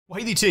Well,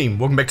 hey there team,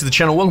 welcome back to the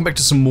channel, welcome back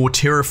to some more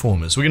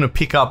Terraformers. We're going to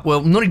pick up,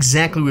 well, not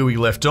exactly where we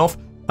left off.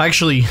 I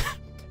actually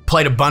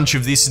played a bunch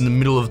of this in the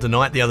middle of the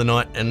night the other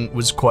night and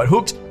was quite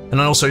hooked.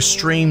 And I also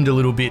streamed a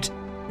little bit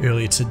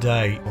earlier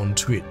today on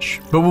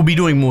Twitch. But we'll be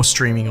doing more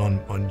streaming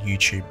on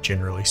YouTube,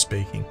 generally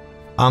speaking.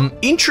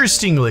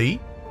 Interestingly,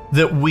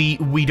 that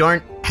we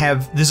don't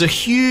have, there's a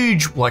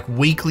huge like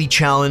weekly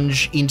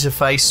challenge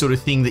interface sort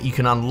of thing that you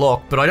can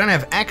unlock, but I don't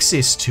have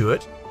access to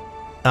it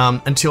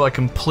until I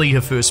complete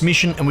a first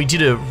mission, and we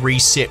did a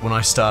reset when I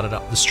started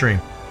up the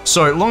stream.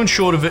 So long and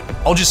short of it,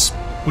 we'll just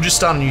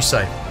start a new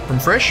save from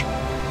fresh.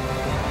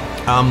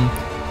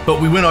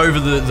 But we went over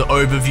the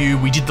overview,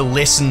 we did the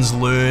lessons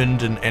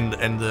learned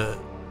and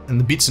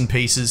the bits and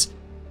pieces.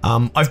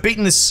 I've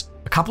beaten this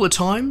a couple of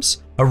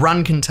times. A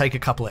run can take a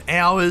couple of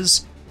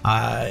hours.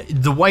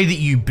 The way that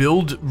you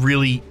build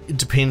really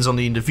depends on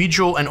the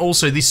individual, and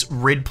also this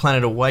Red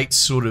Planet Awaits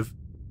sort of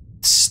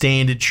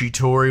standard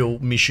tutorial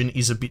mission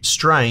is a bit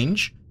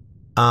strange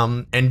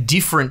and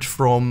different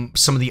from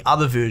some of the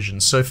other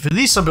versions. So for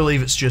this, I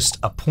believe it's just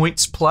a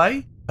points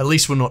play. At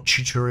least we're not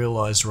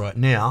tutorialized right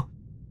now,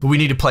 but we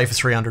need to play for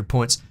 300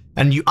 points.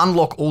 And you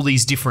unlock all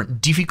these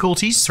different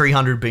difficulties,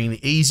 300 being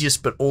the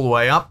easiest, but all the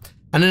way up.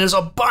 And then there's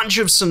a bunch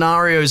of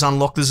scenarios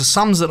unlocked. There's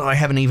some that I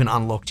haven't even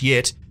unlocked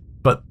yet,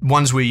 but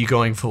ones where you're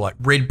going for like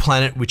Red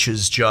Planet, which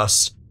is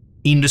just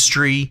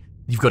industry.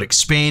 You've got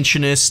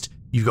Expansionist.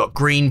 You've got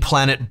Green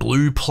Planet,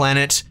 Blue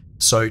Planet,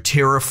 so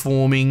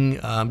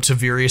terraforming to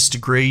various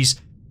degrees.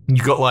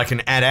 You've got like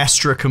an Ad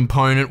Astra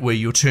component where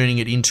you're turning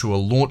it into a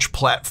launch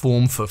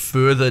platform for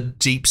further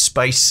deep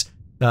space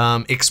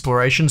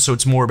exploration, so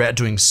it's more about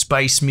doing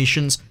space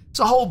missions. It's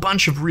a whole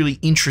bunch of really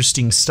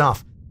interesting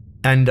stuff,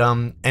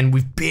 and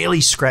we've barely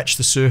scratched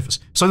the surface.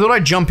 So I thought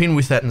I'd jump in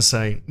with that and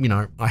say, you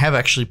know, I have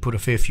actually put a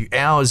fair few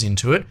hours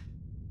into it,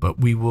 but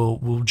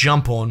we'll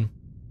jump on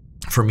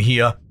from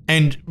here.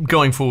 And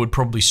going forward,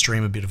 probably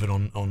stream a bit of it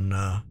on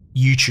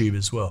YouTube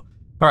as well.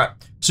 All right,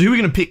 so who are we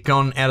going to pick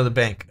on out of the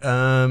bank?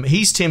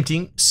 He's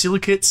tempting.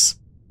 Silicates.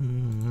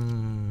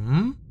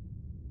 Increase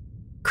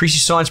your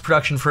science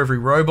production for every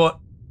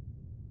robot.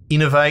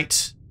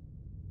 Innovate.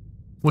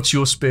 What's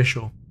your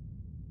special?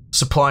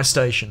 Supply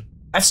station.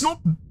 That's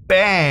not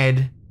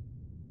bad.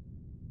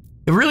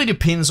 It really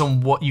depends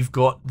on what you've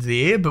got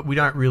there, but we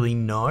don't really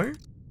know.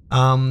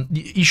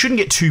 You shouldn't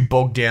get too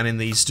bogged down in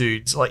these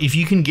dudes. Like, if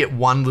you can get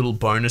one little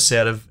bonus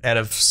out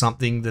of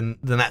something, then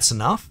that's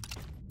enough.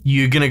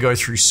 You're gonna go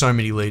through so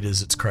many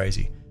leaders, it's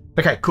crazy.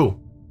 Okay, cool.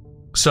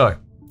 So,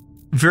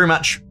 very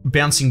much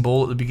bouncing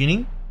ball at the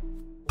beginning.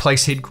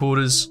 Place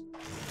headquarters.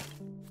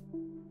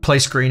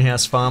 Place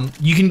greenhouse farm.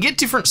 You can get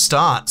different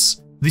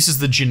starts. This is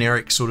the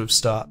generic sort of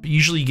start, but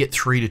usually you get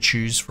 3 to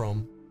choose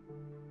from.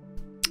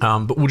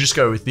 But we'll just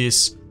go with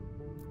this.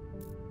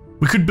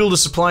 We could build a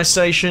supply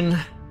station.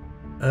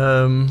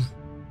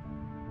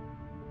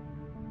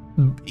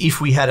 If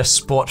we had a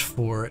spot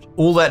for it.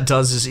 All that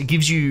does is it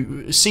gives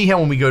you, see how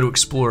when we go to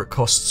explore it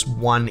costs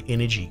 1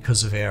 energy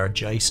because of our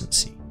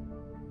adjacency.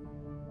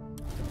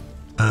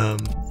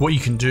 What you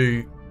can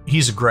do,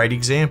 here's a great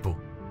example.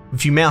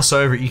 If you mouse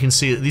over it, you can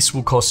see that this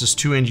will cost us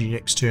 2 energy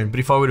next turn, but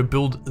if I were to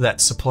build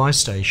that supply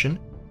station,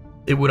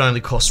 it would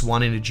only cost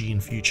 1 energy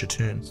in future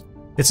turns.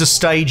 It's a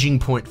staging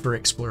point for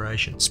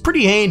exploration. It's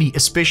pretty handy,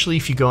 especially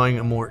if you're going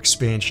a more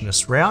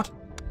expansionist route.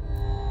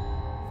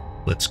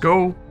 Let's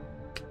go.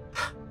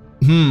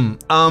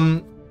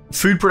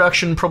 Food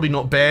production, probably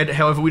not bad.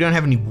 However, we don't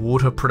have any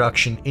water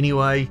production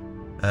anyway.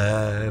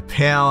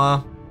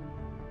 Power.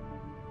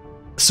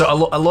 So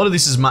a lot of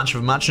this is much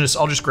of a muchness.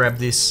 I'll just grab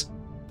this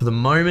for the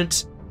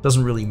moment.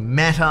 Doesn't really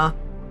matter.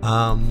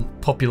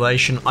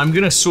 Population. I'm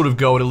going to sort of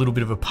go at a little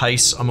bit of a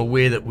pace. I'm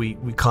aware that we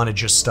kind of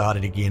just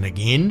started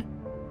again.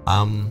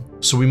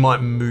 So we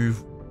might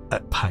move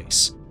at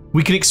pace.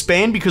 We can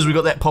expand because we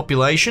got that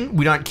population.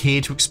 We don't care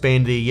to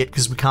expand there yet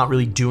because we can't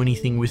really do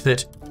anything with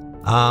it.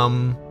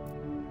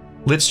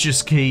 Let's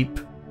just keep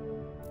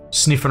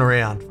sniffing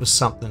around for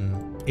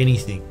something,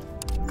 anything.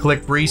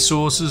 Collect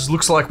resources.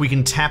 Looks like we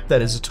can tap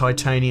that as a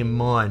titanium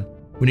mine.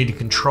 We need to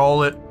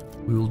control it.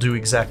 We will do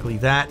exactly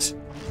that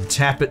and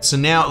tap it. So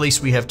now at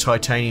least we have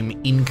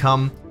titanium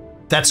income.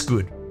 That's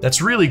good.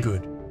 That's really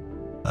good.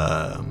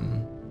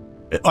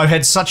 I've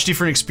had such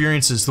different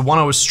experiences. The one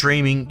I was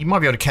streaming, you might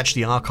be able to catch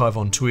the archive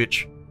on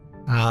Twitch.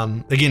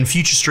 Again,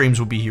 future streams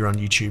will be here on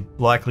YouTube,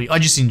 likely. I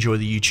just enjoy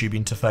the YouTube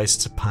interface.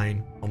 It's a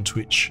pain on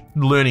Twitch.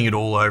 Learning it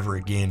all over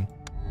again.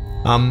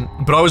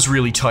 But I was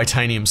really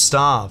titanium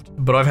starved.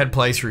 But I've had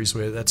playthroughs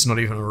where that's not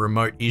even a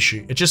remote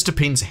issue. It just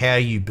depends how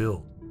you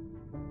build.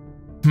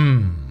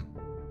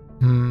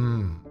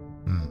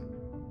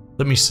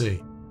 Let me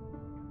see.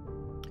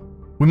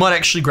 We might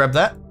actually grab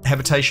that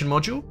habitation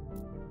module.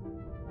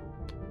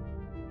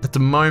 At the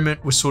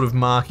moment, we're sort of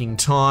marking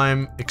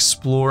time,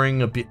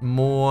 exploring a bit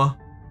more.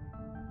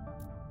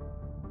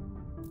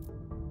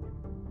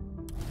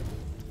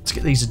 Let's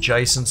get these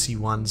adjacency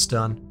ones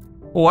done.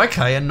 Oh,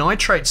 okay, a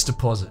nitrates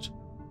deposit.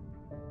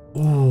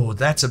 Oh,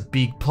 that's a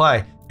big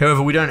play.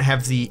 However, we don't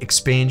have the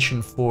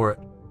expansion for it,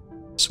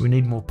 so we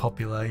need more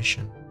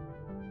population.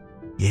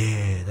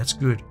 Yeah, that's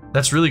good.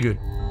 That's really good.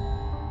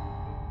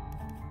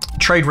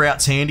 Trade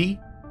route's handy.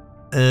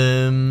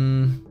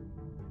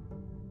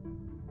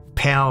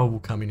 Power will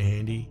come in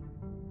handy.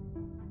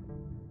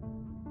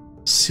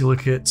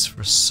 Silicates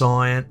for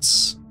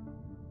science.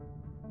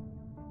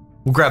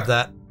 We'll grab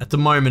that. At the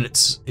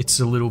moment, it's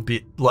a little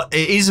bit like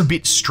it is a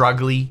bit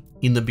struggly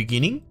in the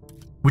beginning,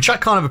 which I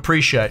kind of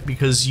appreciate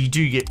because you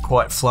do get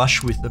quite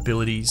flush with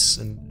abilities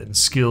and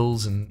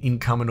skills and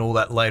income and all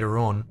that later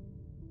on.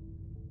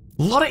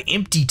 A lot of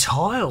empty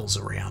tiles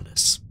around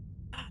us.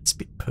 It's a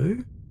bit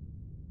poo.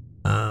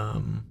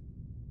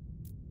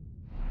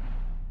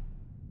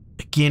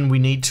 Again, we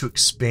need to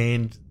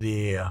expand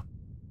there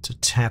to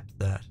tap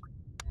that.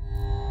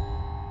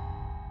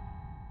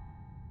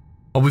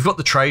 Oh, we've got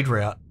the trade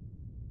route.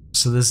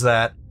 So there's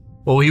that.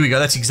 Well, here we go.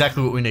 That's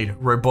exactly what we need.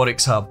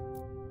 Robotics hub.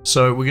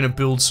 So we're going to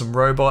build some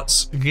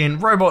robots. Again,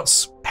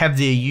 robots have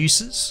their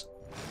uses.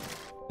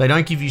 They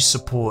don't give you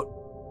support.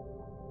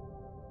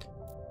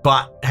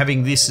 But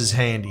having this is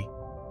handy.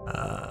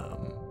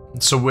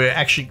 So we're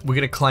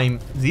going to claim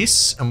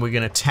this and we're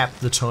going to tap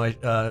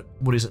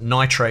the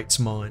nitrates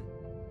mine.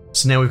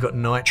 So now we've got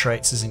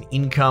nitrates as an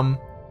income.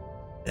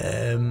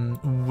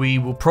 We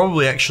will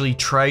probably actually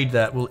trade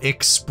that. We'll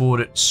export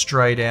it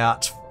straight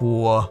out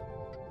for,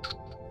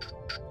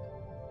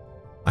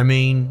 I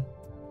mean,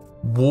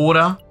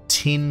 water,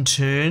 10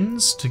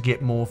 turns to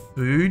get more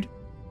food.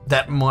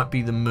 That might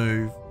be the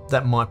move.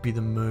 That might be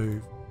the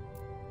move.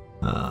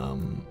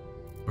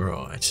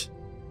 Right.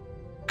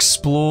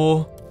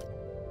 Explore.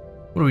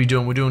 What are we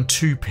doing? We're doing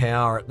 2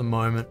 power at the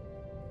moment.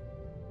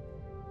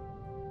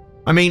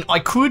 I mean, I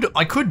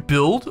could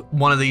build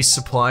one of these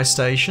supply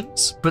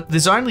stations, but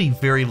there's only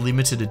very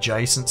limited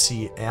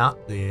adjacency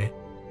out there.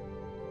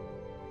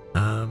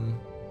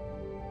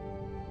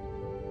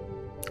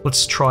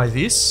 Let's try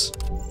this.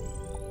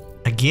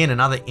 Again,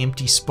 another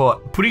empty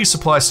spot. Putting a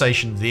supply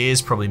station there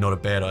is probably not a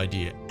bad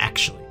idea,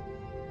 actually.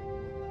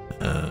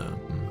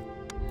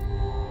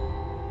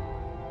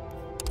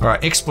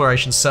 Alright,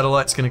 exploration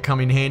satellite's going to come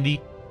in handy.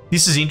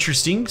 This is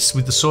interesting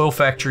with the soil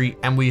factory,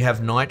 and we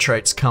have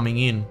nitrates coming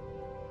in.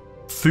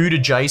 Food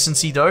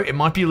adjacency though, it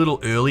might be a little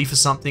early for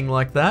something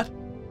like that.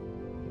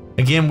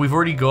 Again, we've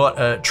already got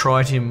a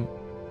tritium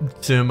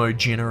thermo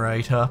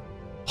generator.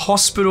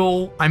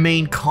 Hospital, I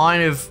mean,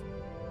 kind of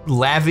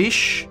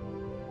lavish.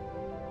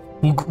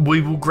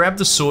 We will grab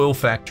the soil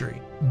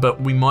factory,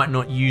 but we might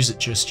not use it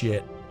just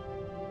yet.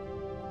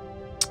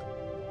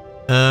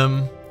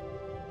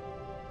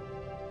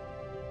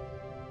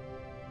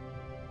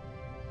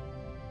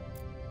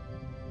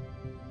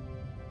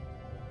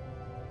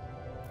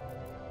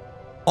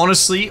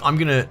 Honestly, I'm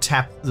going to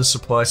tap the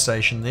supply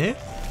station there.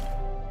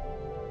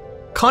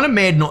 Kind of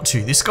mad not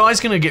to. This guy's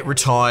going to get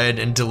retired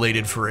and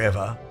deleted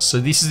forever. So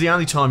this is the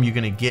only time you're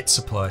going to get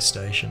supply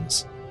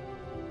stations.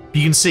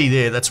 You can see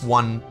there, that's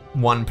one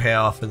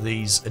power for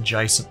these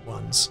adjacent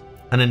ones.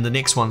 And then the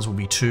next ones will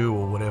be 2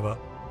 or whatever.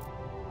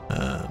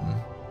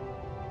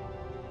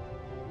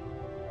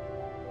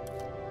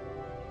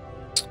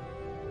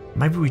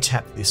 Maybe we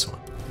tap this one.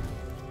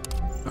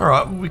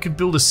 Alright, well, we could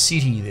build a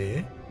city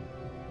there.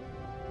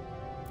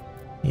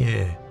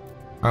 Yeah.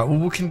 Alright, well,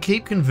 we can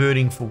keep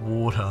converting for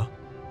water.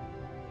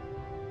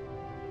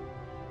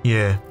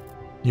 Yeah.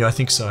 Yeah, I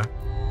think so.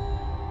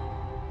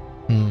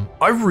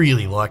 I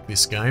really like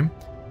this game.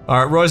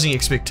 Alright, rising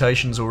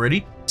expectations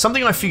already.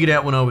 Something I figured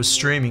out when I was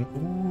streaming.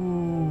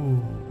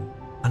 Ooh.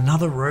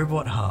 Another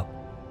robot hub.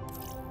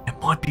 It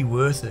might be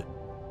worth it.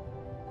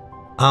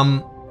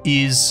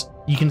 Is...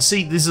 You can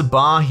see there's a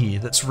bar here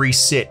that's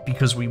reset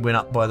because we went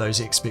up by those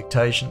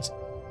expectations.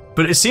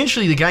 But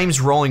essentially the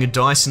game's rolling a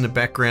dice in the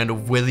background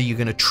of whether you're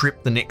going to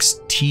trip the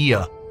next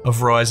tier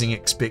of rising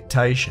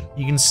expectation.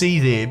 You can see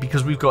there,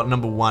 because we've got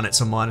number 1,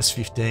 it's a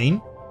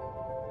 -15.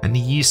 And the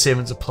year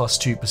 7's a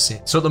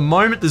 +2%. So at the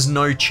moment there's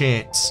no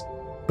chance.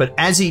 But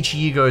as each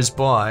year goes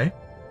by,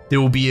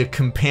 there will be a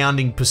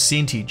compounding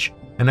percentage,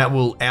 and that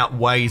will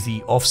outweigh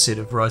the offset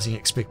of rising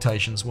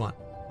expectations 1.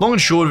 Long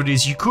and short of it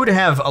is, you could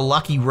have a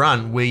lucky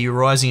run where your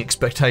rising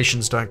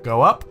expectations don't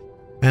go up,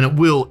 and it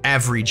will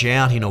average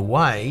out in a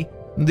way.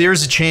 There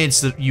is a chance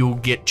that you'll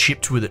get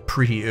chipped with it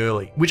pretty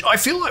early, which I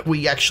feel like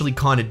we actually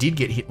kind of did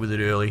get hit with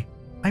it early.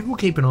 Maybe we'll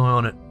keep an eye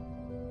on it.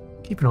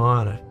 Keep an eye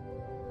on it.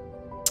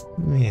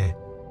 Yeah.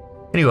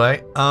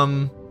 Anyway,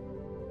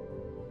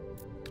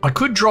 I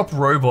could drop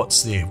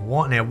robots there.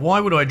 Why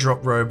would I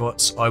drop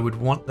robots? I would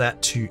want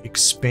that to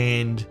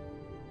expand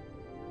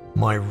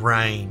my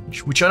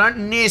range, which I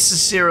don't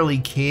necessarily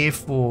care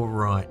for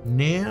right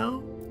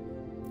now.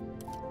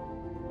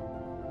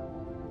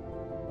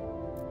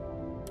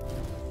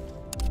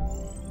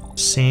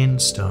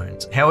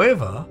 Sandstones.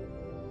 However,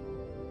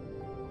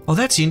 oh,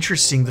 that's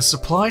interesting. The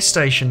supply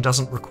station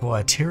doesn't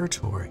require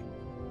territory.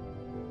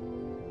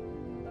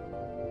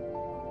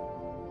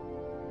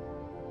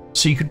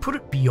 So you could put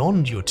it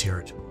beyond your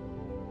territory.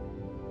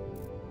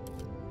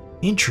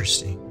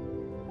 Interesting.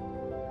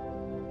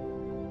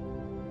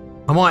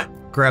 I might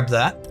grab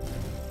that.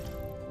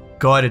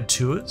 Guided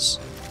tours.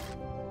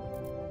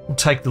 We'll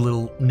take the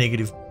little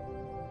negative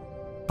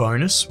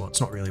bonus. Well,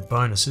 it's not really a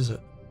bonus, is it?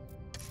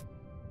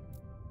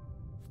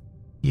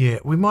 Yeah,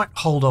 we might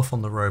hold off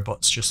on the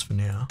robots just for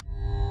now.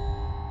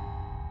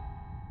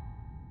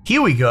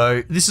 Here we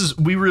go.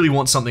 We really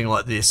want something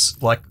like this,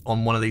 like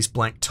on one of these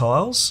blank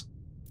tiles.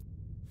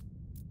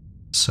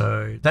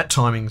 So that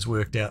timing's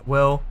worked out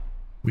well.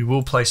 We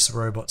will place the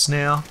robots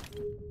now.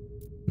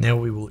 Now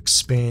we will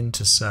expand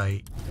to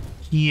say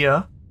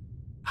here.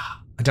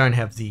 I don't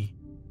have the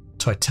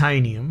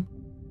titanium,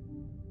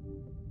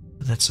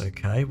 but that's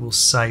okay. We'll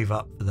save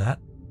up for that.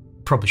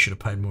 Probably should have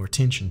paid more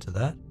attention to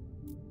that.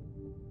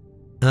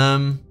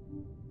 I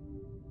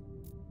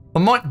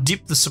might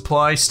dip the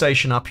supply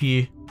station up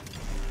here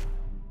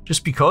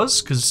just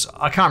because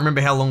I can't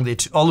remember how long they're...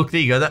 Oh, look,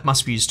 there you go. That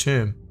must be his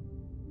turn.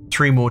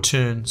 3 more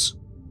turns.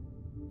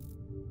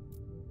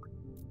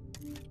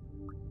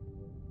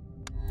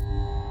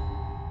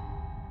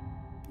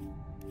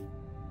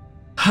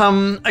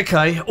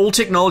 Okay. All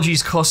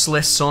technologies cost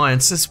less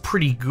science. That's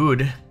pretty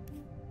good.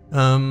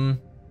 Gain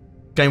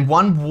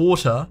 1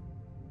 water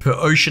per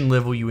ocean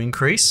level you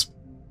increase.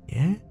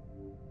 Yeah.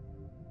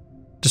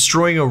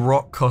 Destroying a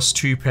rock costs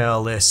 2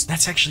 power less.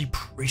 That's actually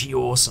pretty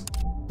awesome.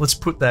 Let's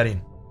put that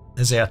in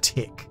as our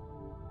tech.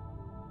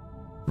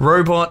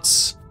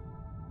 Robots,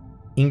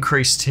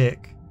 increase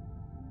tech.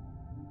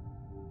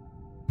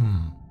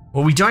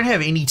 Well, we don't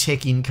have any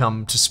tech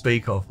income to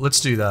speak of. Let's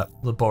do that.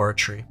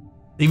 Laboratory.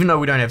 Even though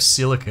we don't have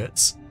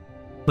silicates,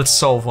 let's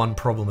solve one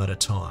problem at a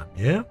time,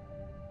 yeah?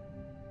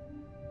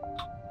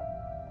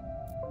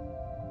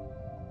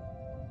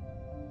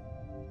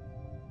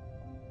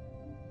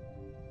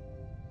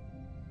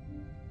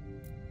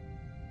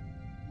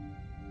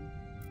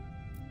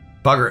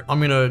 Bugger it,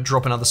 I'm gonna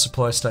drop another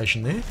supply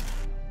station there.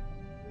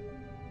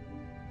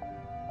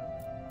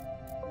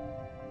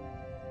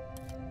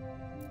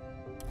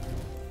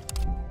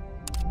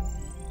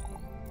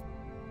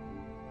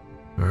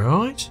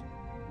 Alright.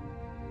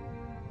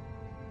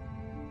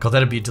 God,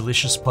 that'd be a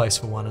delicious place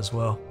for one as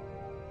well.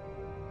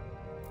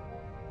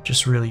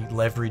 Just really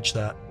leverage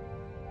that.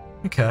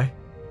 Okay.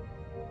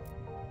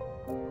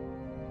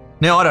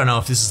 Now, I don't know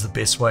if this is the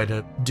best way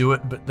to do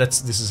it, but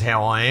this is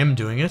how I am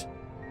doing it.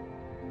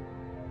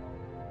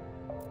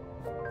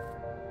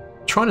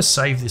 Trying to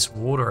save this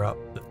water up,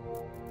 but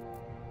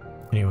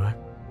anyway.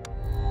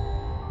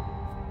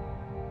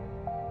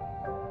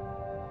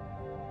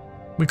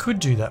 We could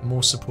do that,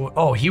 more support.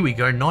 Oh, here we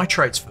go,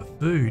 nitrates for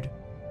food.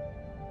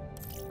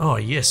 Oh,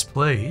 yes,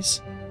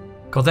 please.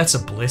 God, that's a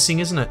blessing,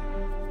 isn't it?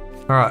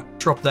 Alright,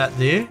 drop that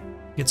there.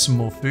 Get some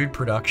more food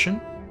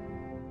production.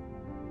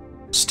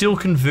 Still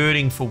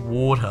converting for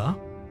water.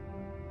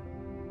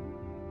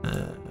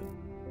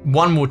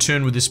 1 more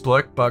turn with this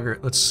bloke. Bugger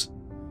it, let's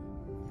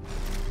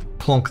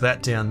plonk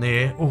that down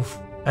there. Oof,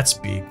 that's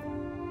big.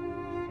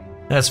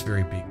 That's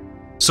very big.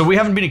 So we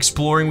haven't been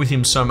exploring with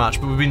him so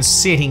much, but we've been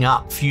setting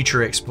up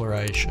future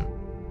exploration.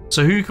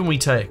 So who can we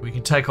take? We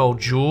can take old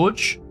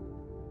George.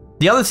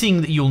 The other thing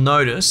that you'll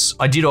notice,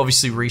 I did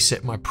obviously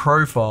reset my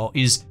profile,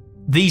 is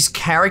these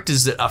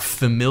characters that are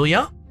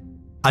familiar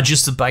are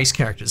just the base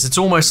characters. It's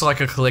almost like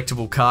a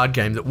collectible card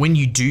game that when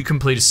you do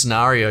complete a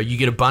scenario, you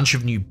get a bunch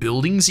of new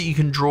buildings that you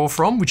can draw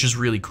from, which is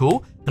really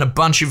cool, and a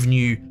bunch of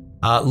new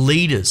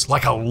leaders,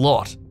 like a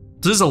lot. So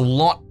there's a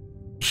lot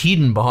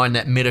hidden behind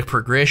that meta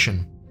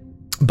progression,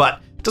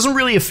 but it doesn't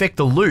really affect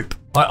the loop.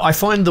 I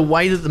find the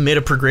way that the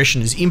meta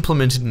progression is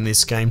implemented in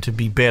this game to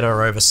be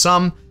better over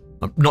some.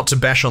 Not to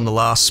bash on the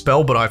last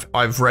spell, but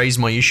I've raised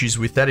my issues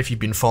with that if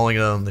you've been following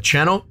it on the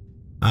channel.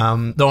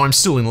 Though I'm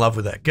still in love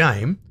with that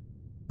game.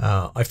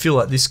 I feel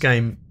like this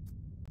game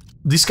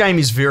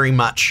is very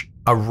much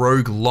a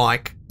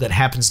roguelike that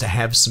happens to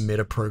have some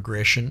meta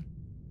progression,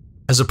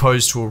 as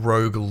opposed to a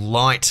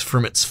roguelite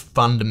from its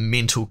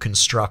fundamental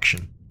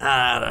construction.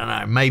 I don't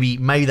know,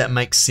 maybe that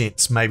makes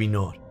sense, maybe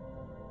not.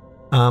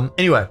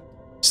 Anyway,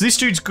 so this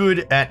dude's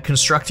good at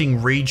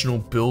constructing regional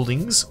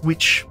buildings,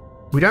 which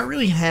we don't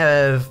really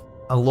have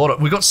a lot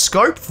of. We got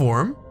scope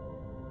for him.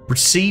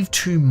 Receive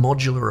 2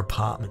 modular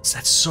apartments.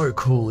 That's so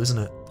cool, isn't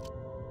it?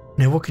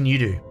 Now, what can you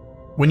do?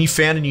 When you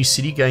found a new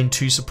city, gain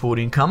 2 support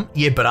income.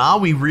 Yeah, but are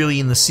we really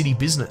in the city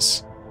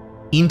business?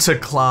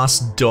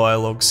 Interclass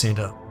dialogue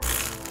center.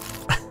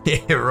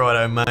 Yeah,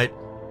 righto, mate.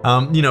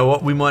 You know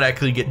what? We might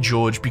actually get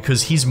George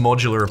because his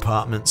modular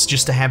apartments,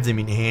 just to have them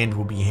in hand,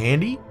 will be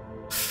handy.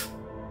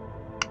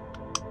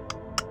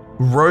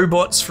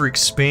 Robots for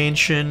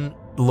expansion.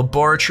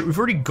 Laboratory. We've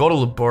already got a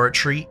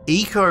laboratory.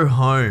 Eco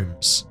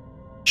homes.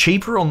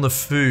 Cheaper on the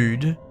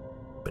food,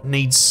 but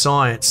needs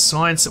science.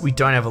 Science that we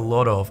don't have a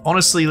lot of.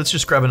 Honestly, let's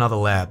just grab another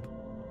lab.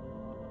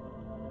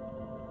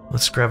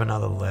 Let's grab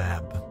another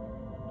lab.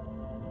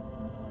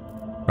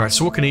 Alright,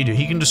 so what can he do?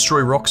 He can destroy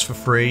rocks for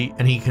free,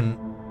 and he can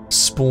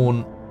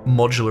spawn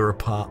modular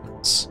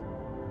apartments.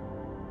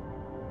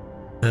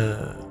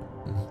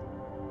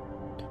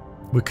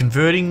 We're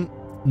converting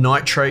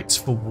nitrates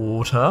for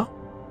water.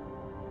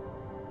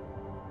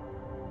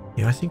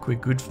 Yeah, I think we're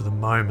good for the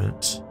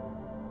moment.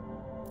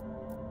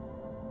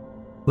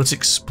 Let's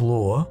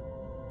explore.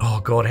 Oh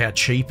god, how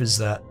cheap is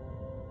that?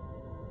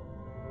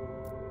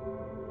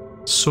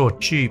 So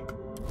cheap.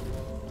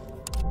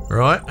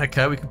 Right,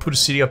 okay, we can put a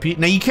city up here.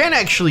 Now you can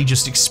actually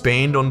just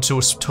expand onto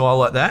a tile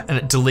like that and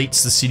it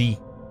deletes the city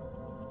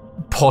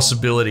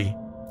possibility.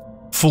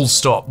 Full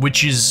stop,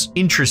 which is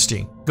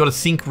interesting. Got to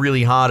think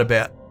really hard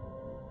about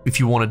if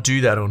you want to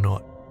do that or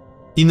not.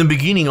 In the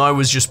beginning, I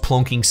was just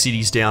plonking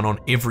cities down on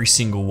every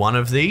single one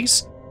of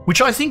these, which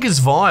I think is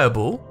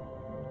viable,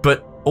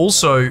 but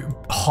also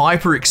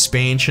hyper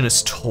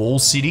expansionist tall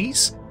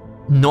cities,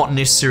 not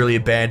necessarily a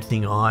bad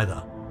thing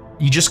either.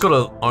 You just got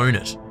to own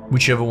it,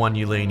 whichever one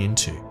you lean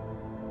into.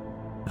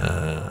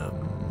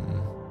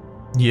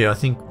 Yeah, I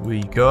think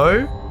we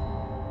go.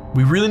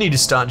 We really need to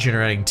start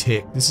generating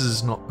tech. This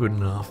is not good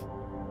enough.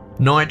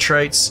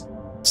 Nitrates.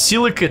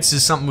 Silicates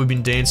is something we've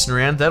been dancing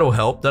around. That'll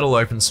help. That'll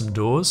open some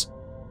doors.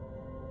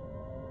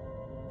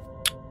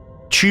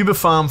 Tuber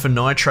farm for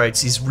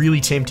nitrates is really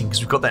tempting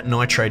because we've got that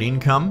nitrate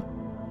income.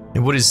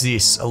 And what is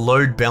this? A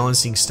load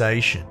balancing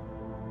station.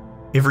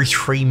 Every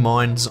 3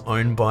 mines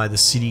owned by the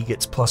city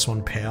gets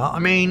 +1 power. I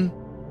mean,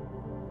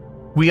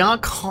 we are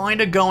kind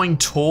of going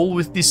tall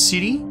with this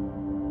city.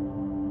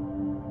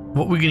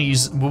 What we're going to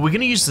use? Well, we're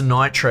going to use the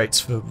nitrates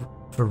for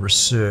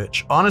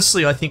research.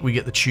 Honestly, I think we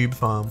get the tuber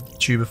farm.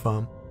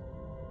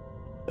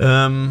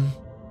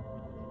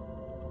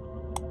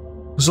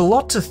 There's a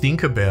lot to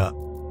think about.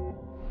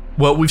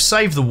 Well, we've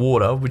saved the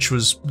water, which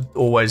was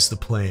always the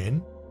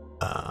plan.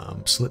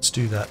 So let's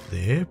do that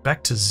there.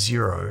 Back to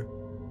 0.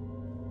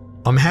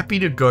 I'm happy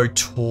to go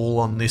tall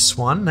on this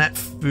one. That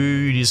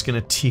food is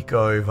going to tick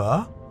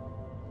over.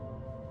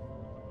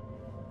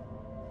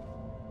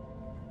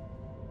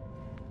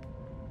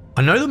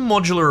 I know the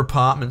modular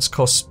apartments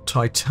cost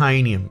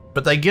titanium,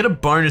 but they get a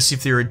bonus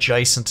if they're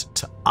adjacent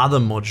to other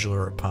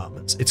modular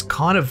apartments. It's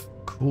kind of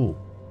cool.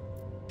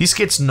 This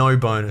gets no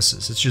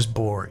bonuses, it's just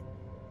boring.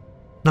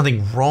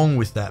 Nothing wrong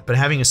with that, but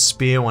having a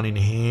spare one in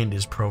hand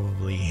is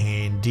probably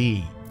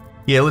handy.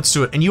 Yeah, let's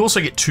do it. And you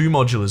also get 2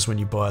 modulars when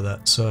you buy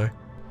that, so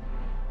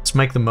let's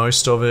make the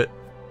most of it.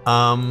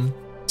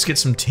 Let's get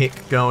some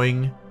tech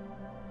going.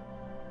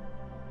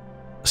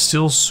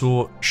 Still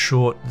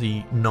short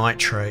the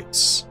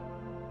nitrates.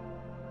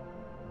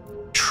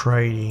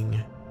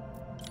 Trading.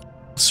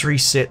 Let's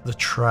reset the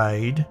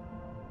trade.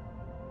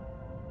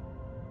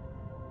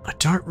 I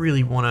don't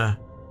really want to...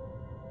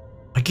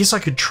 I guess I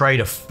could trade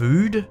a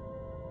food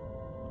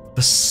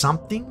for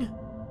something.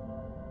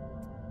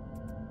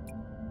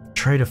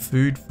 Trade a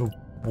food for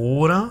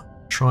water.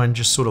 Try and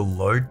just sort of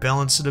load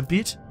balance it a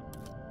bit.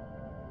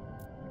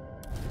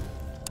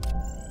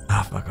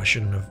 Ah, fuck, I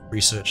shouldn't have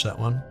researched that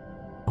one.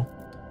 Oh.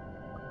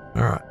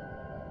 Alright.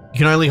 You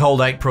can only hold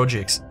 8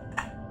 projects.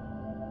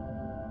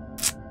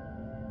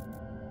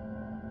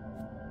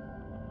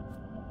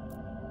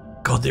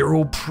 God, they're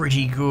all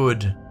pretty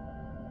good.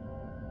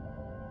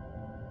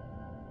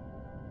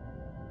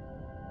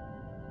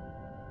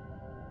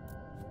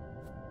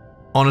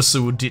 Honestly,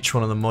 we'll ditch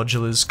one of the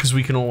modulars because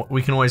we can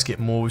always get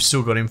more. We've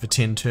still got him for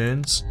 10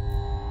 turns.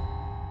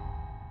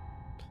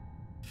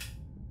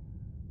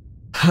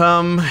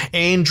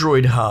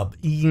 Android hub.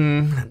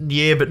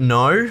 Yeah, but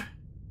no.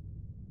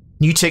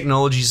 New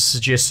technologies are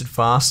suggested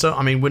faster.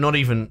 I mean, we're not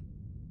even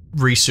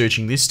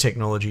researching this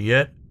technology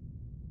yet.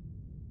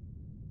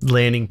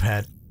 Landing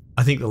pad.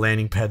 I think the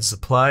landing pad's the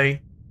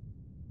play.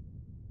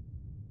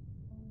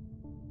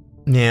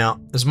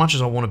 Now, as much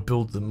as I want to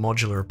build the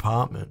modular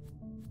apartment,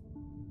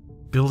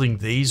 building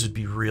these would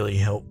be really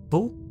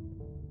helpful.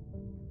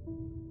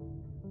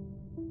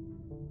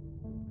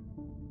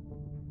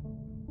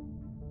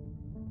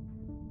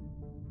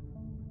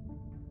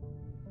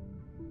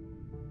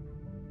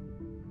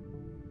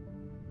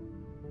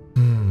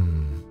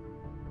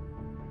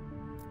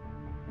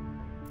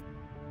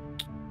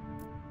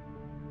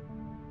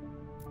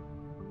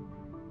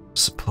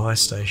 Supply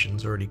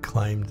station's already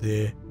claimed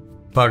there.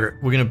 Bugger it,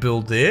 we're going to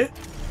build there,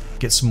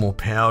 get some more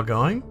power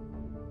going.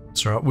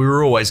 That's right, we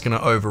were always going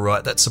to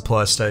overwrite that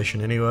supply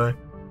station anyway.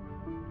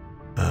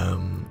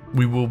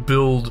 We will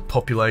build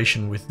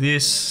population with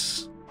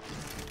this.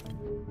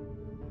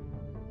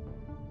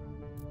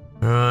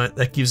 Alright,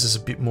 that gives us a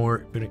bit more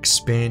of an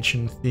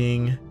expansion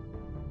thing.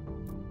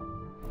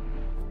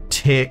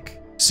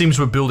 Tech. Seems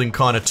we're building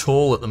kind of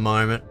tall at the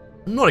moment.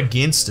 I'm not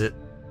against it.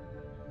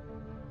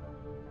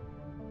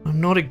 I'm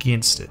not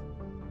against it.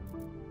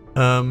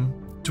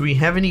 Do we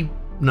have any...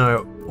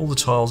 No, all the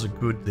tiles are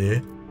good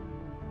there.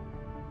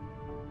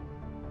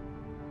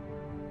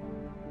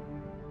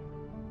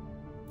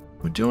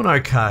 We're doing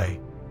okay.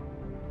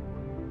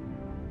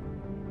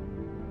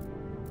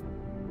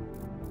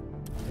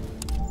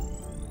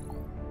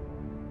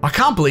 I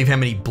can't believe how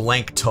many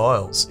blank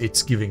tiles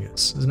it's giving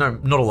us. There's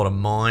not a lot of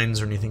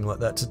mines or anything like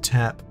that to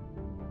tap.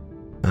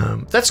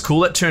 That's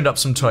cool, that turned up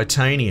some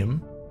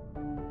titanium.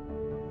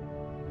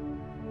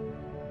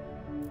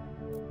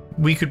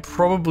 We could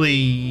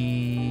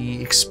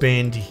probably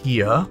expand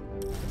here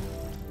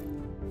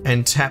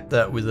and tap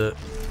that with a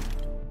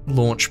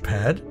launch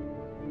pad.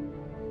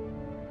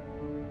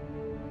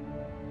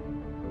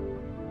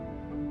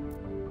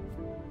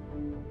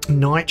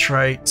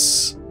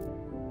 Nitrates.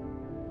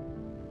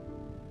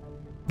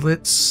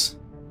 Let's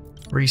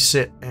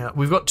reset out.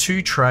 We've got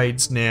 2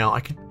 trades now. I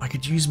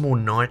could use more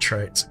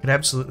nitrates. I could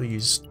absolutely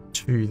use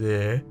 2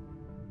 there.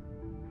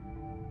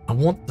 I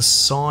want the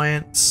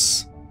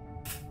science.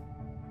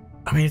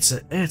 I mean, it's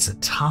a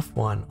tough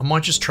one. I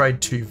might just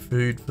trade 2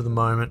 food for the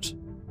moment.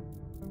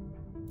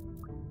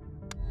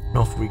 And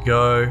off we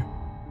go.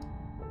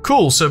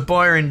 Cool, so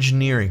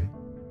bioengineering.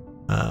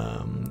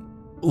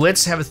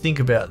 Let's have a think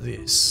about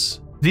this.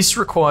 This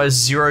requires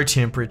 0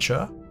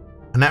 temperature,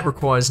 and that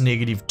requires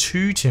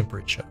 -2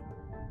 temperature.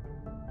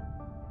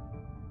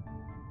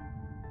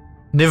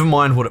 Never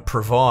mind what it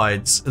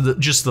provides,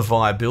 just the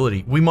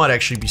viability. We might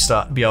actually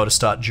be able to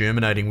start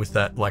germinating with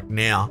that like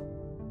now.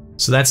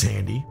 So that's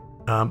handy.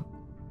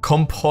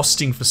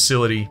 Composting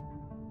facility.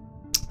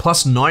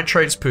 Plus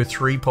nitrates per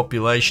 3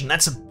 population.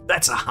 That's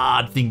a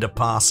hard thing to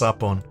pass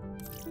up on.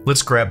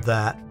 Let's grab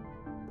that.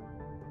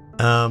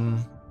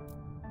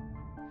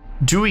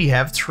 Do we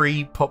have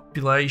 3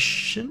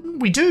 population?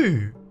 We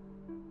do.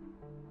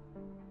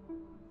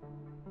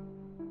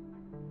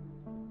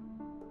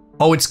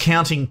 Oh, it's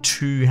counting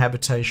 2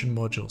 habitation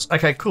modules.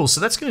 Okay, cool. So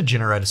that's going to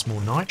generate us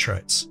more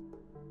nitrates.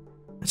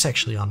 That's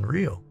actually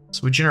unreal.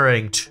 So we're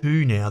generating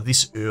 2 now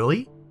this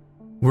early.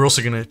 We're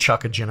also going to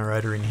chuck a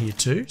generator in here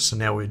too. So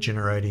now we're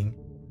generating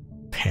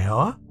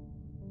power.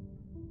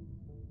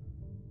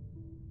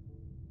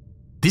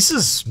 This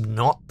is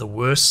not the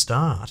worst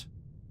start.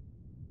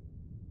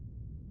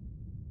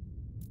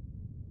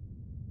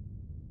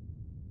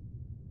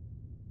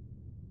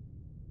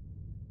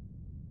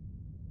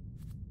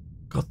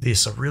 Got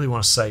this. I really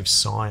want to save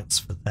science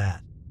for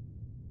that.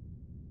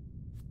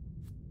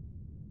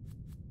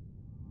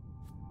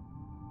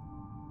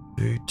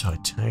 Food,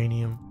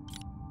 titanium.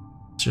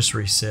 Let's just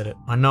reset it.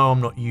 I know I'm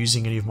not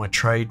using any of my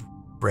trade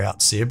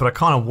routes here, but I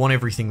kind of want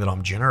everything that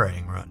I'm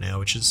generating right now,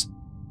 which is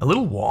a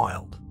little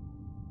wild.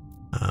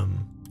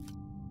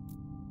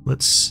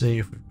 Let's see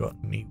if we've got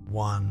any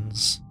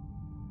 1s.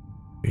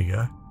 Here you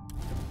go.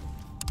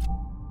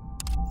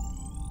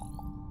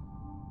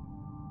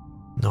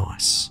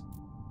 Nice.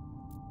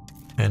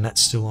 And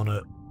that's still on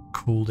a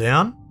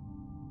cooldown.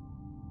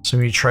 So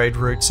many trade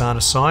routes aren't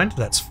assigned.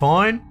 That's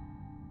fine.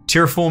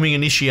 Terraforming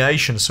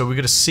initiation. So we've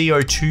got a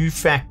CO2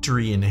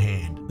 factory in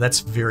hand.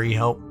 That's very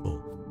helpful.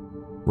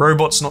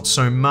 Robots, not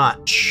so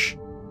much.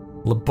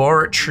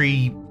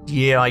 Laboratory,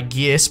 yeah, I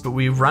guess, but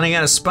we're running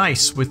out of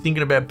space. We're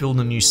thinking about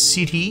building a new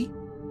city.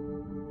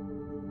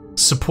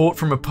 Support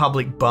from a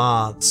public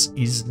baths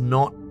is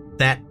not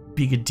that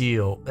big a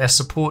deal. Our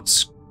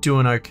support's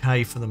doing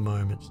okay for the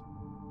moment.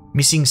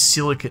 Missing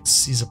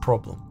silicates is a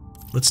problem.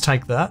 Let's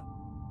take that.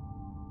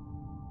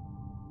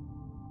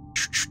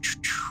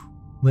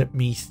 Let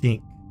me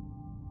think.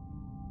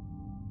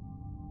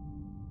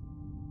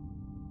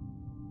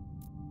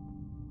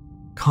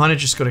 Kind of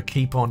just got to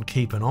keep on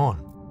keeping on.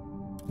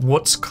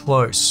 What's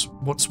close?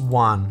 What's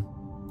 1?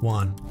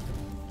 1.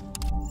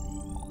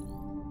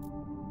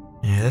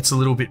 Yeah, that's a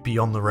little bit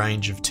beyond the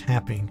range of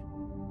tapping.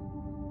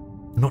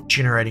 I'm not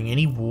generating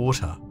any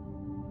water.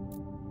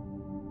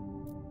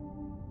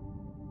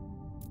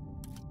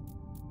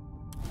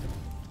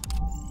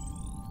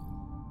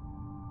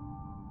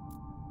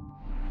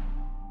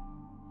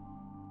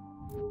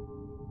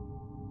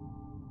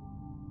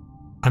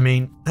 I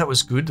mean, that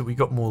was good that we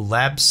got more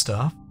lab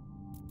stuff.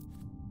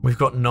 We've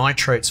got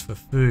nitrates for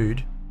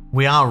food.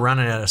 We are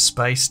running out of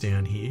space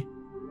down here.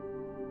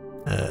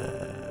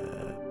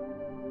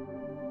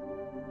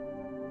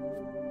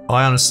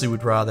 I honestly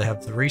would rather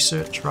have the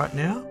research right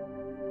now.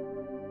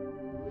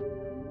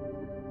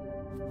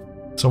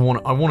 So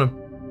I want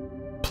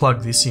to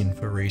plug this in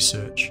for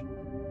research.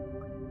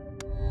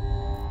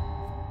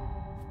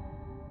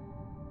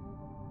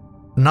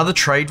 Another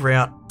trade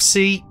route.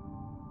 See,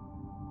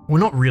 we're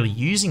not really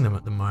using them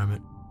at the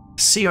moment.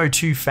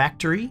 CO2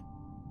 factory.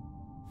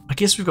 I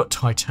guess we've got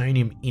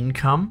titanium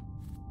income.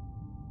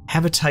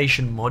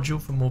 Habitation module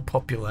for more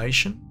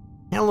population.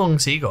 How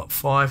long's he got?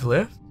 5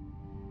 left?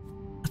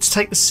 Let's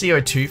take the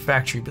CO2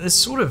 factory, but there's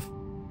sort of...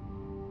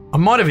 I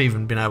might have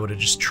even been able to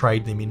just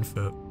trade them in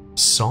for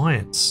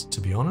science,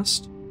 to be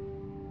honest.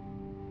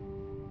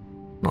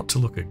 Not to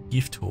look a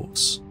gift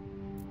horse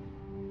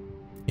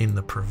in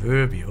the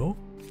proverbial.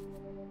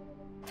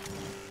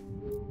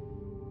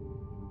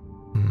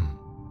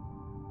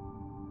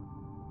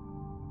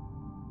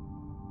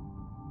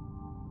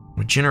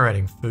 We're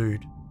generating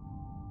food.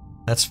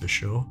 That's for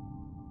sure.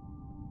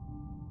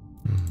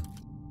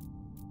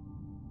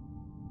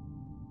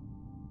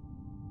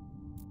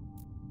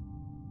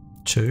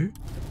 2.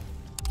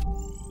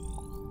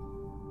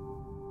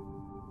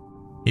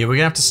 Yeah, we're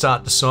gonna have to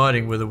start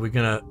deciding whether we're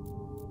gonna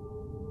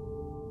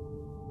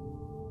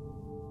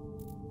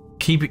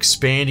keep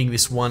expanding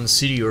this one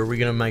city or are we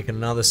gonna make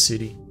another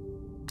city.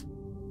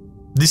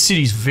 This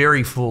city's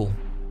very full.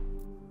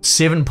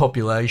 7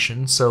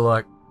 population, so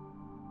like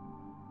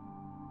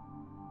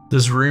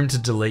there's room to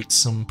delete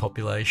some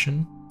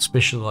population,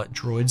 especially like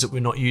droids that we're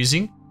not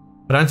using.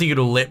 I don't think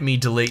it'll let me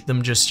delete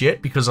them just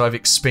yet because I've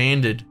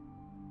expanded.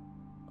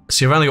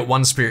 See, I've only got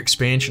 1 sphere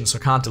expansion, so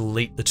I can't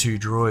delete the 2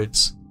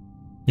 droids.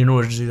 In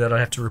order to do that, I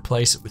have to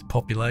replace it with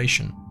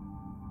population.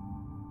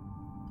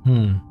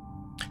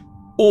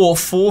 Or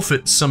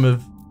forfeit some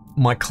of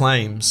my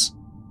claims,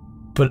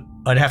 but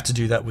I'd have to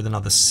do that with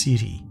another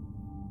city.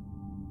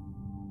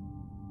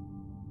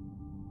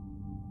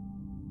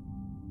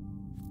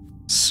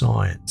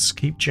 Science.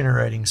 Keep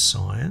generating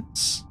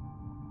science.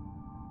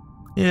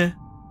 Yeah,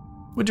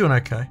 we're doing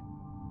okay.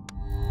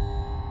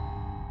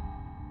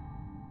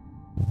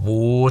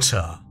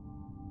 Water.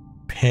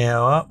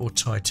 Power or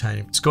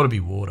titanium? It's got to be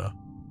water.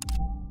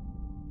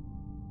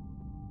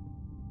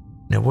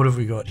 Now, what have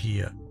we got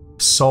here?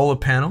 Solar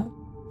panel.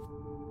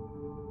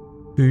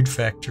 Food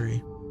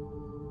factory.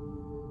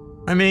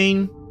 I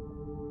mean,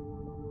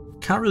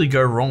 can't really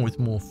go wrong with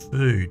more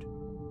food.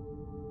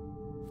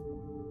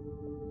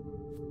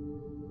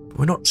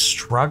 We're not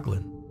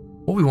struggling.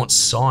 What we want,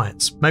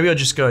 science. Maybe I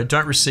just go,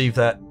 don't receive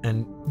that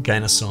and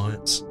gain a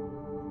science.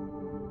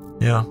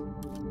 Yeah.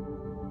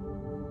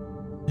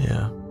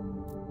 Yeah.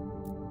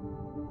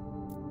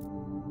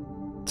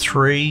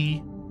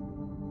 3,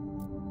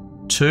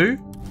 2.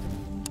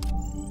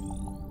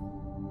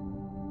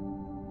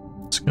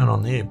 What's going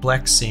on there?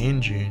 Black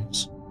sand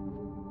dunes.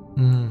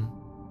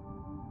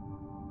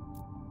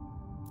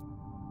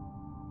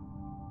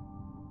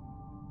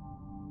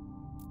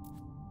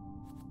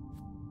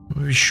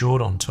 We're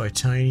short on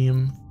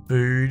titanium,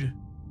 food.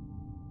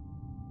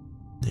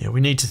 Yeah, we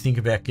need to think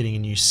about getting a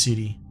new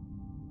city.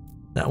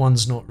 That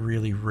one's not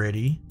really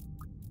ready.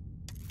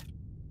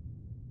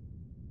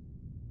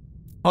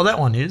 Oh, that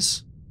one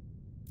is.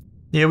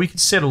 Yeah, we could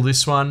settle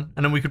this one,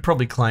 and then we could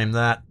probably claim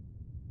that.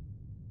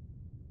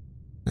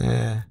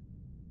 Yeah.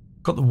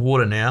 Got the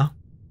water now.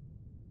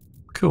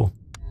 Cool.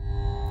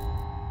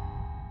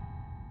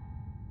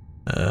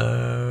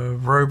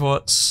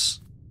 Robots.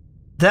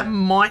 That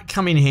might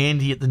come in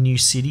handy at the new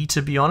city,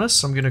 to be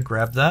honest. I'm going to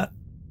grab that.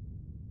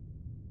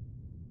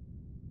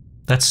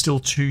 That's still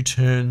 2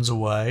 turns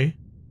away.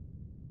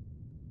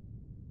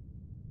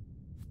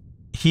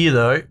 Here,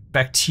 though,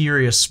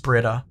 bacteria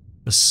spreader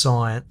for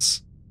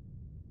science.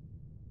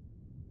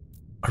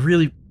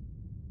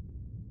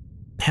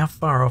 How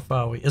far off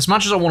are we? As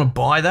much as I want to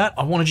buy that,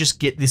 I want to just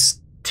get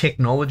this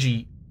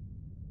technology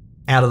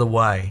out of the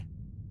way.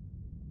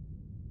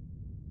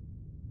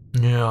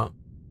 Yeah.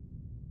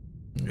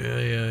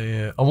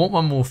 Yeah. I want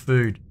one more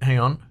food. Hang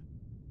on.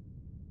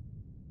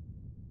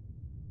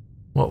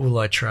 What will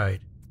I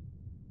trade?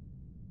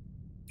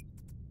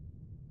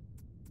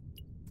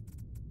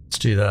 Let's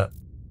do that.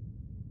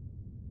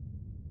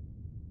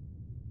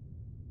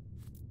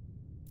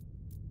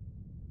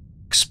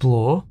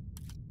 Explore.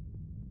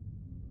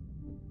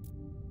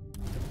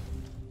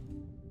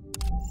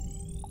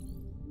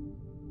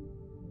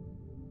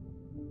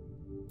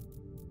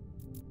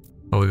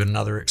 Oh, we've got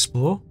another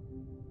explore.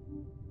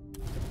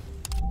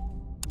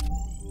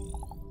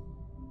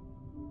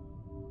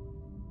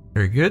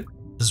 Very good.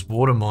 There's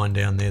water mine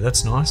down there.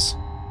 That's nice.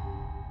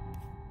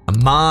 A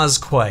Mars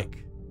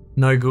quake.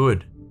 No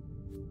good.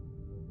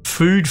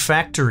 Food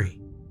factory.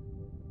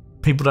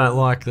 People don't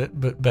like that,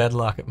 but bad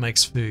luck, it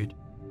makes food.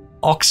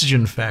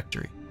 Oxygen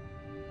factory.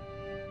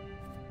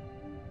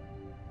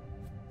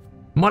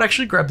 Might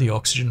actually grab the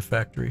oxygen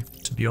factory,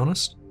 to be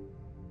honest.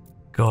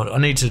 God, I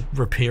need to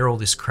repair all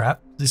this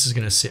crap. This is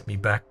going to set me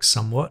back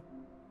somewhat.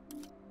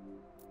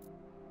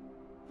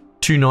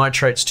 2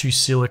 nitrates, 2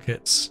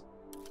 silicates.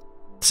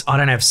 I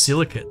don't have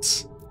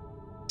silicates,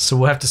 so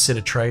we'll have to set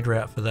a trade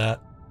route for that.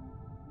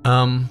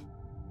 I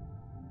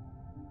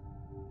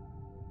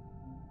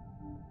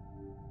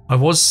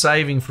was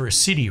saving for a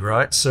city,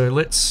 right? So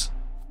let's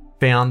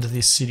found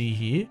this city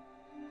here.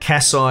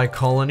 Kasai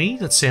Colony,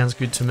 that sounds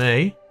good to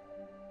me.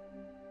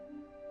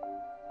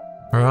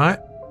 Alright.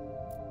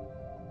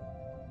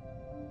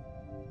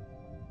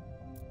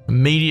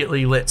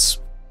 Immediately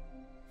let's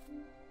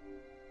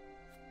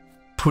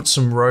put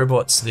some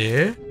robots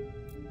there.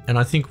 And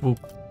I think we'll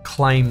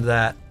claim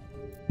that.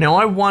 Now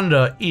I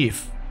wonder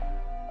if...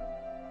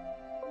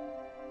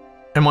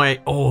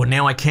 Oh,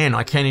 now I can.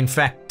 I can in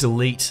fact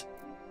delete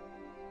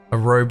a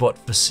robot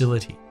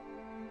facility.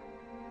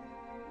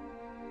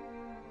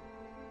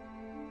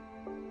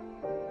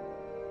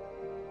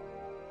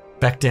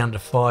 Back down to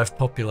 5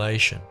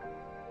 population.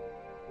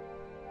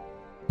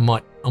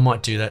 I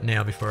might do that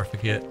now before I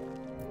forget.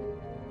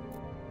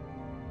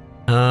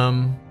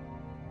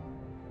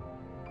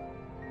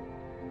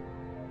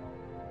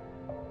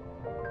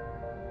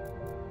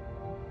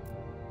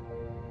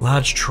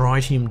 Large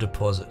tritium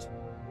deposit.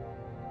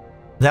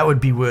 That would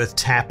be worth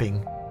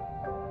tapping.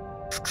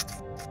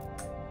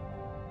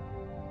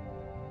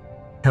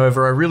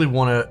 However, I really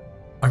want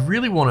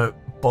to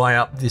buy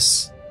up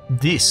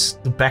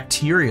the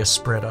bacteria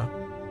spreader.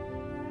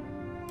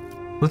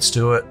 Let's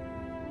do it.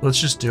 Let's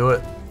just do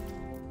it.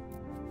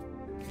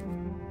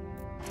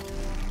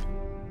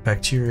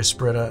 Bacteria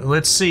spreader.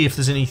 Let's see if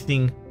there's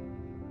anything.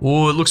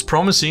 Oh, it looks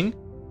promising.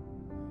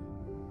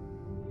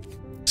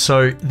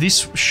 So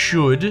this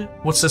should,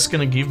 what's this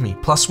going to give me?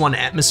 +1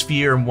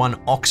 atmosphere and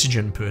 1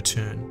 oxygen per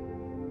turn.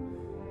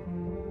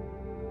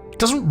 It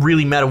doesn't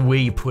really matter where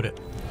you put it.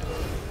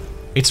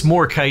 It's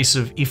more a case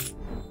of if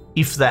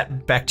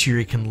that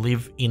bacteria can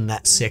live in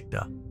that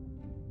sector.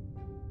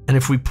 And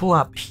if we pull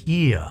up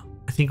here,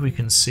 I think we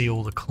can see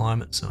all the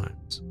climate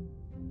zones.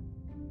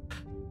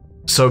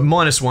 So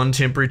 -1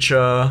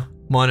 temperature,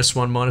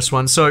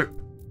 -1. So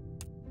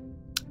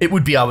it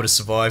would be able to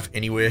survive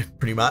anywhere,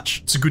 pretty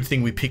much. It's a good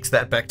thing we picked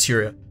that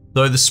bacteria.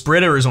 Though the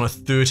spreader is on a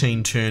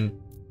 13-turn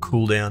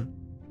cooldown.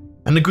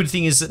 And the good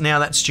thing is that now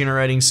that's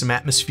generating some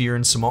atmosphere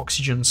and some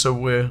oxygen, so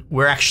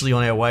we're actually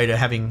on our way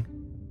to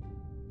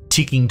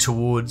ticking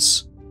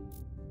towards,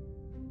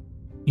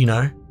 you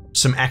know,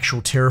 some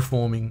actual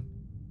terraforming.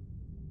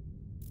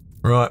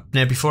 Right,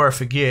 now before I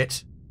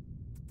forget,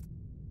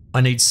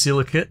 I need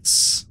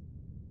silicates.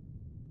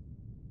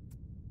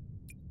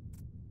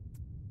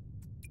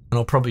 And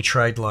I'll probably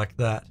trade like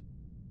that.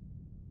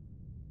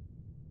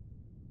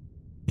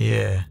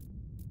 Yeah.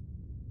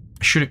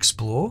 I should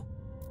explore.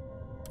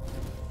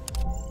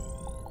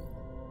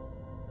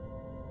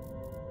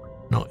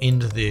 Not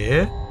into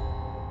there.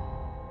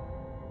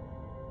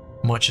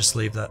 Might just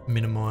leave that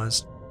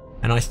minimized.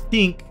 And I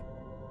think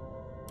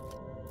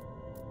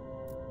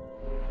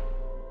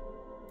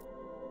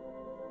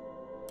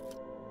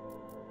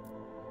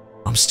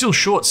I'm still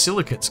short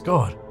silicates,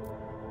 God.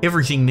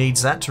 Everything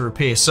needs that to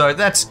repair. So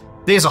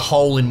there's a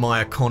hole in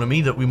my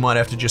economy that we might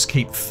have to just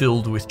keep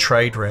filled with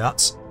trade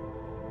routes.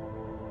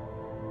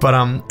 But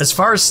as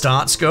far as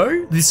starts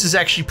go, this is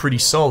actually pretty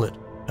solid.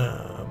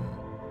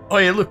 Oh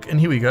yeah, look, and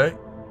here we go.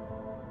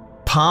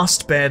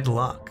 Past bad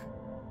luck.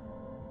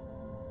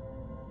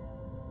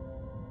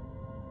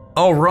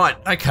 Oh right,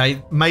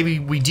 okay. Maybe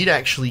we did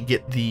actually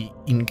get the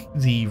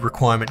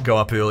requirement go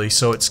up early,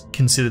 so it's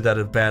considered that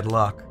of bad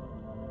luck.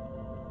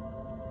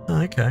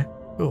 Oh, okay,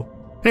 cool.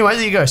 Anyway,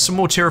 there you go. Some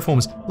more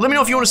terraformers. Let me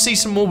know if you want to see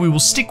some more. We will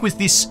stick with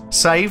this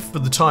save for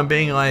the time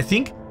being, I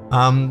think.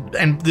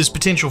 And there's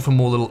potential for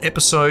more little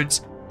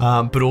episodes,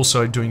 but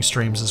also doing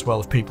streams as well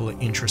if people are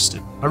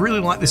interested. I really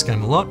like this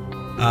game a lot.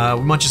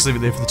 We might just leave it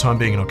there for the time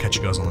being, and I'll catch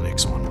you guys on the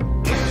next one.